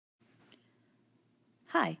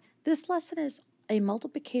Hi, this lesson is a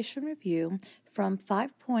multiplication review from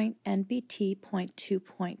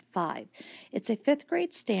 5.NBT.5. It's a 5th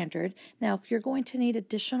grade standard. Now, if you're going to need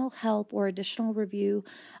additional help or additional review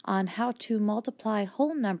on how to multiply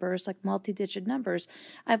whole numbers like multi-digit numbers,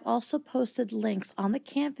 I've also posted links on the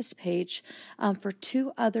Canvas page for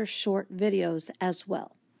 2 other short videos as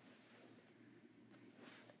well.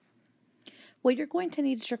 What you're going to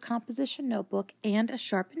need is your composition notebook and a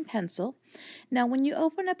sharpened pencil. Now, when you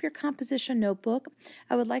open up your composition notebook,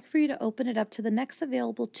 I would like for you to open it up to the next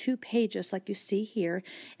available 2 pages like you see here,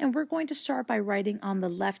 and we're going to start by writing on the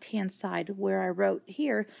left-hand side where I wrote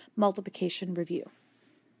here, multiplication review.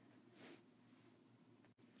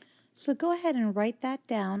 So go ahead and write that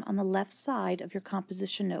down on the left side of your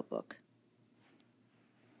composition notebook.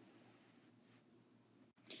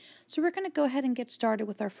 So we're going to go ahead and get started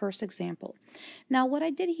with our first example. Now what I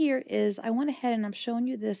did here is I went ahead and I'm showing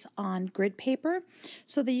you this on grid paper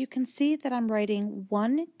so that you can see that I'm writing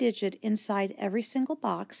 1 digit inside every single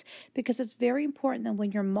box, because it's very important that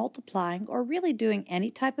when you're multiplying or really doing any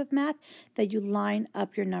type of math that you line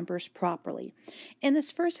up your numbers properly. In this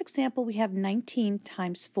first example we have 19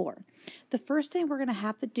 times 4. The first thing we're going to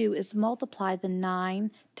have to do is multiply the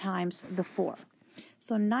 9 times the 4.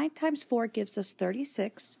 So 9 times 4 gives us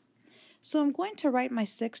 36. So I'm going to write my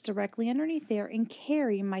 6 directly underneath there and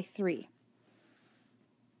carry my 3.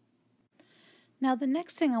 Now the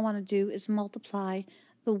next thing I want to do is multiply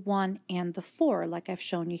the 1 and the 4 like I've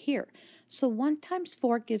shown you here. So 1 times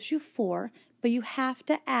 4 gives you 4, but you have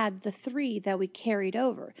to add the 3 that we carried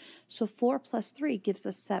over. So 4 plus 3 gives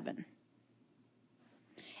us 7.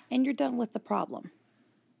 And you're done with the problem.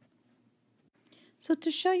 So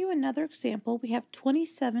to show you another example, we have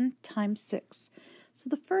 27 times 6. So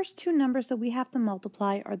the first 2 numbers that we have to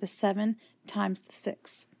multiply are the 7 times the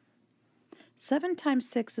 6. 7 times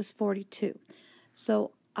 6 is 42.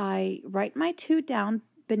 So I write my 2 down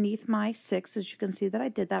beneath my 6, as you can see that I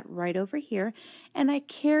did that right over here, and I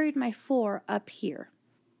carried my 4 up here.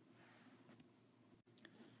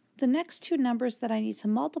 The next 2 numbers that I need to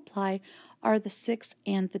multiply are the 6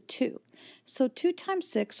 and the 2. So 2 times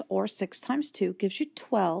 6, or 6 times 2, gives you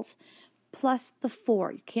 12, plus the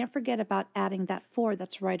 4. You can't forget about adding that 4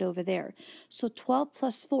 that's right over there. So 12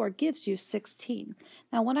 plus 4 gives you 16.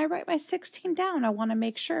 Now when I write my 16 down, I want to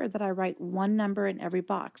make sure that I write 1 number in every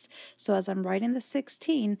box. So as I'm writing the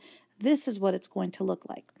 16, this is what it's going to look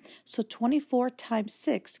like. So 24 times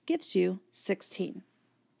 6 gives you 16.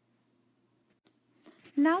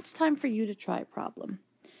 Now it's time for you to try a problem.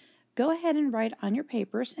 Go ahead and write on your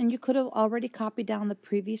papers, and you could have already copied down the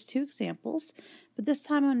previous 2 examples, but this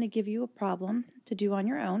time I'm going to give you a problem to do on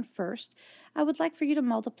your own first. I would like for you to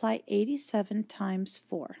multiply 87 times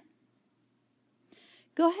 4.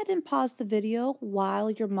 Go ahead and pause the video while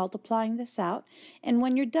you're multiplying this out, and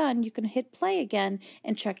when you're done you can hit play again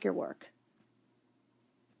and check your work.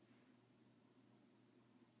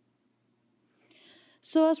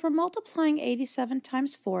 So as we're multiplying 87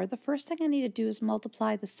 times 4, the first thing I need to do is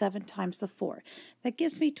multiply the 7 times the 4. That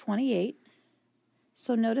gives me 28.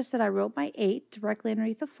 So notice that I wrote my 8 directly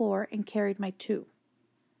underneath the 4 and carried my 2.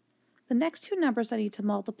 The next 2 numbers I need to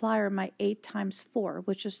multiply are my 8 times 4,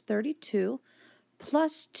 which is 32,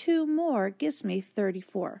 plus 2 more gives me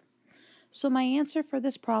 34. So my answer for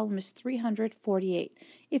this problem is 348.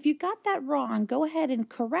 If you got that wrong, go ahead and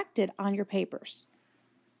correct it on your papers.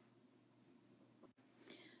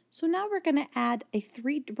 So now we're going to add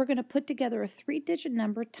we're going to put together a 3-digit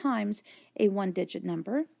number times a 1-digit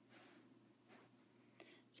number.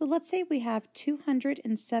 So let's say we have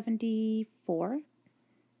 274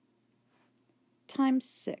 times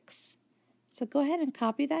 6. So go ahead and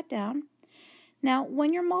copy that down. Now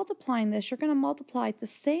when you're multiplying this, you're going to multiply it the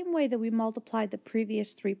same way that we multiplied the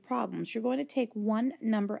previous 3 problems. You're going to take 1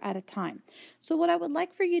 number at a time. So what I would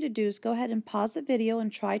like for you to do is go ahead and pause the video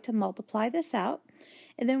and try to multiply this out.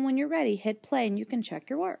 And then when you're ready, hit play and you can check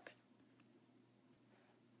your work.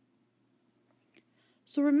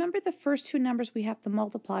 So remember, the first 2 numbers we have to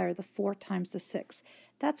multiply are the 4 times the 6.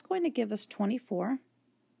 That's going to give us 24.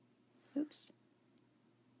 Oops.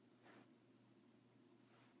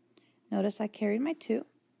 Notice I carried my 2.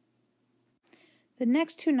 The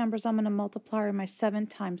next 2 numbers I'm going to multiply are my 7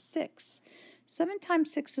 times 6. 7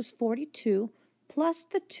 times 6 is 42, plus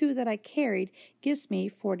the 2 that I carried gives me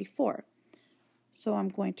 44. So I'm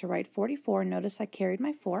going to write 44. Notice I carried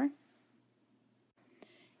my 4.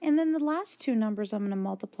 And then the last 2 numbers I'm going to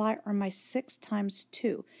multiply are my 6 times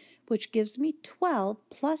 2, which gives me 12,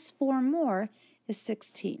 plus 4 more is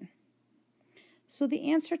 16. So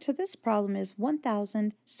the answer to this problem is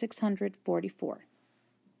 1,644.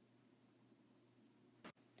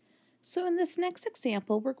 So in this next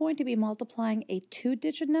example, we're going to be multiplying a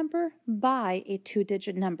 2-digit number by a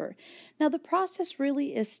 2-digit number. Now the process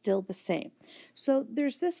really is still the same. So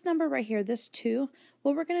there's this number right here, this 2.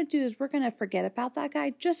 What we're going to do is we're going to forget about that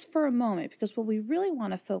guy just for a moment, because what we really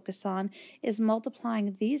want to focus on is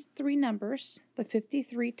multiplying these 3 numbers, the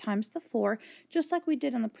 53 times the 4, just like we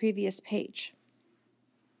did on the previous page.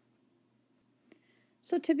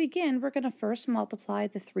 So to begin, we're going to first multiply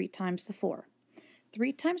the 3 times the 4.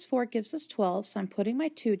 3 times 4 gives us 12, so I'm putting my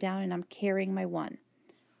 2 down and I'm carrying my 1.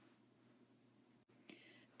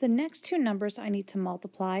 The next 2 numbers I need to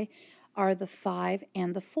multiply are the 5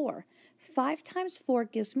 and the 4. 5 times 4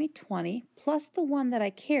 gives me 20, plus the 1 that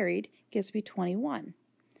I carried gives me 21.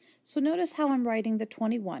 So notice how I'm writing the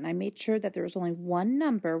 21. I made sure that there was only one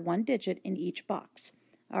number, one digit in each box.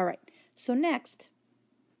 All right, so next,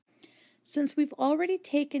 since we've already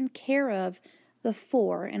taken care of the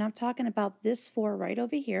 4, and I'm talking about this 4 right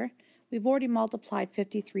over here, we've already multiplied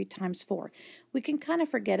 53 times 4. We can kind of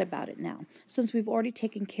forget about it now, since we've already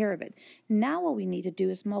taken care of it. Now what we need to do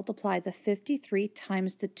is multiply the 53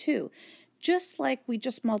 times the 2. Just like we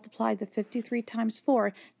just multiplied the 53 times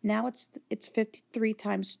 4, now it's 53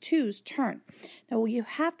 times 2's turn. Now what you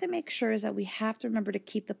have to make sure is that we have to remember to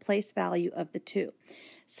keep the place value of the 2.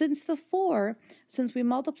 Since we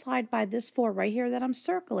multiplied by this 4 right here that I'm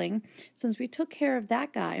circling, since we took care of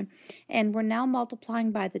that guy, and we're now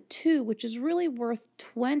multiplying by the 2, which is really worth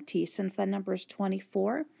 20 since that number is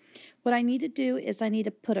 24, what I need to do is I need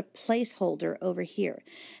to put a placeholder over here.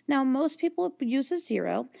 Now, most people use a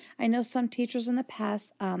 0. I know some teachers in the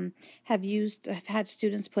past have had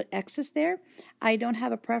students put X's there. I don't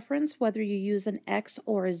have a preference whether you use an X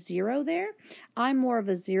or a 0 there. I'm more of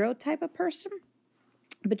a 0 type of person.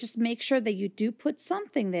 But just make sure that you do put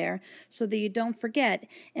something there so that you don't forget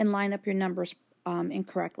and line up your numbers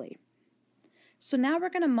incorrectly. So now we're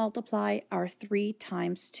going to multiply our 3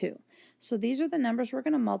 times 2. So these are the numbers we're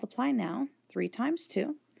going to multiply now. 3 times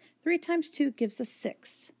 2. 3 times 2 gives us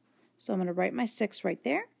 6. So I'm going to write my 6 right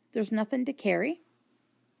there. There's nothing to carry.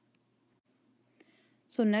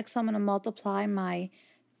 So next I'm going to multiply my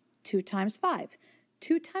 2 times 5.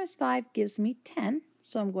 2 times 5 gives me 10,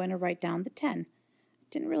 so I'm going to write down the 10.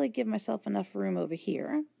 Didn't really give myself enough room over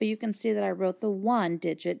here, but you can see that I wrote the 1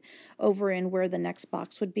 digit over in where the next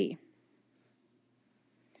box would be.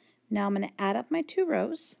 Now I'm going to add up my 2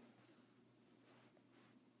 rows.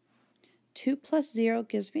 2 plus 0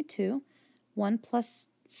 gives me 2. 1 plus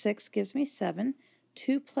 6 gives me 7.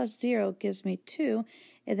 2 plus 0 gives me 2.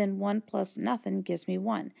 And then 1 plus nothing gives me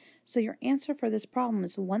 1. So your answer for this problem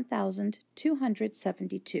is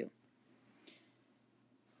 1,272.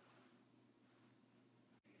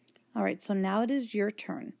 All right, so now it is your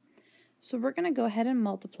turn. So we're going to go ahead and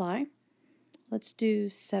multiply. Let's do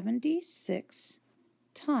 76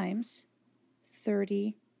 times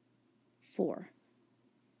 34.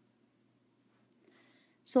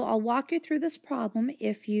 So I'll walk you through this problem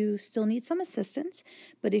if you still need some assistance,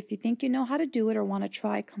 but if you think you know how to do it or want to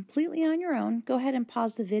try completely on your own, go ahead and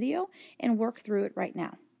pause the video and work through it right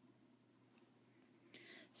now.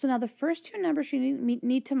 So now the first 2 numbers you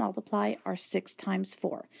need to multiply are 6 times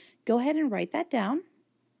 4. Go ahead and write that down.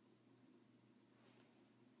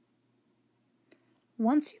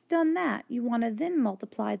 Once you've done that, you want to then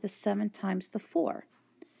multiply the 7 times the 4.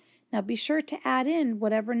 Now be sure to add in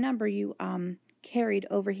whatever number you carried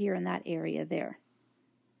over here in that area there.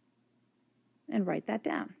 And write that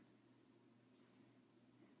down.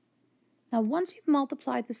 Now once you've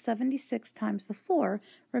multiplied the 76 times the 4,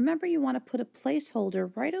 remember you want to put a placeholder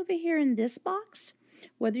right over here in this box,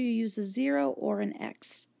 whether you use a 0 or an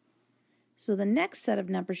X. So the next set of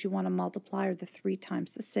numbers you want to multiply are the 3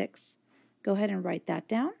 times the 6. Go ahead and write that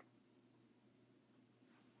down.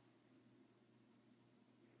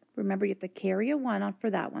 Remember you have to carry a 1 on for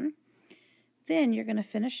that one. Then you're going to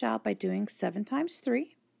finish out by doing 7 times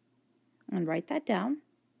 3 and write that down.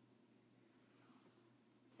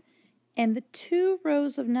 And the 2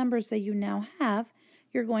 rows of numbers that you now have,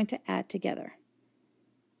 you're going to add together.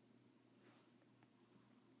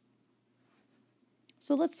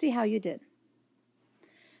 So let's see how you did.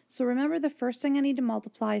 So remember the first thing I need to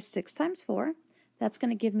multiply is 6 times 4. That's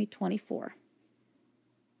going to give me 24.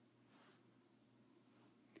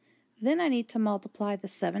 Then I need to multiply the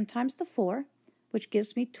 7 times the 4, which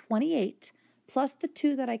gives me 28, plus the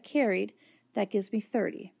 2 that I carried, that gives me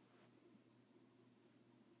 30.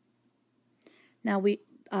 Now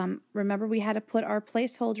remember we had to put our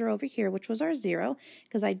placeholder over here, which was our 0,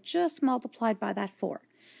 because I just multiplied by that 4.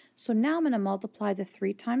 So now I'm going to multiply the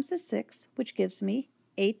 3 times the 6, which gives me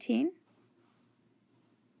 18.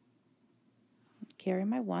 Carry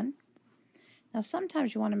my 1. Now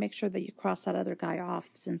sometimes you want to make sure that you cross that other guy off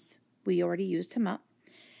since we already used him up.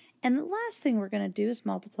 And the last thing we're going to do is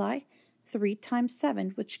multiply 3 times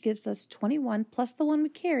 7, which gives us 21, plus the one we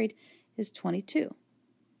carried is 22.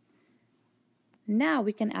 Now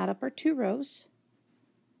we can add up our 2 rows,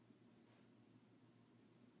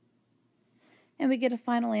 and we get a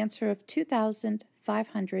final answer of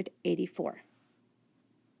 2,584.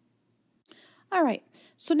 All right,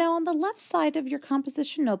 so now on the left side of your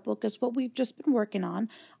composition notebook is what we've just been working on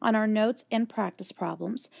our notes and practice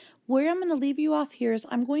problems. Where I'm going to leave you off here is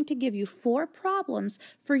I'm going to give you 4 problems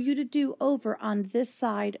for you to do over on this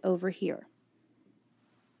side over here.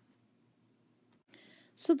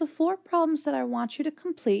 So the 4 problems that I want you to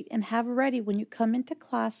complete and have ready when you come into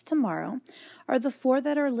class tomorrow are the 4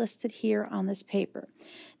 that are listed here on this paper.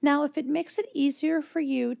 Now, if it makes it easier for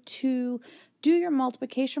you to do your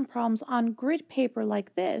multiplication problems on grid paper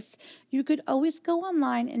like this, you could always go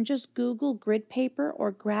online and just Google grid paper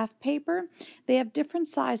or graph paper. They have different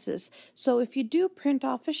sizes. So if you do print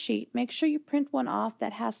off a sheet, make sure you print one off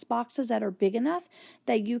that has boxes that are big enough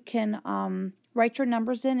that you can write your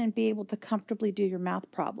numbers in and be able to comfortably do your math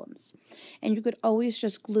problems. And you could always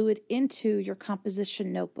just glue it into your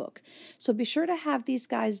composition notebook. So be sure to have these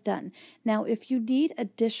guys done. Now, if you need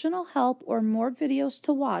additional help or more videos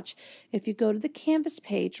to watch, if you go to the Canvas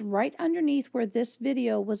page, right underneath where this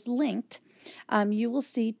video was linked, you will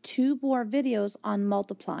see 2 more videos on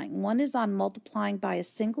multiplying. One is on multiplying by a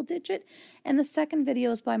single digit, and the second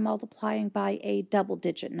video is by multiplying by a double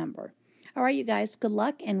digit number. All right, you guys, good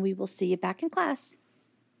luck, and we will see you back in class.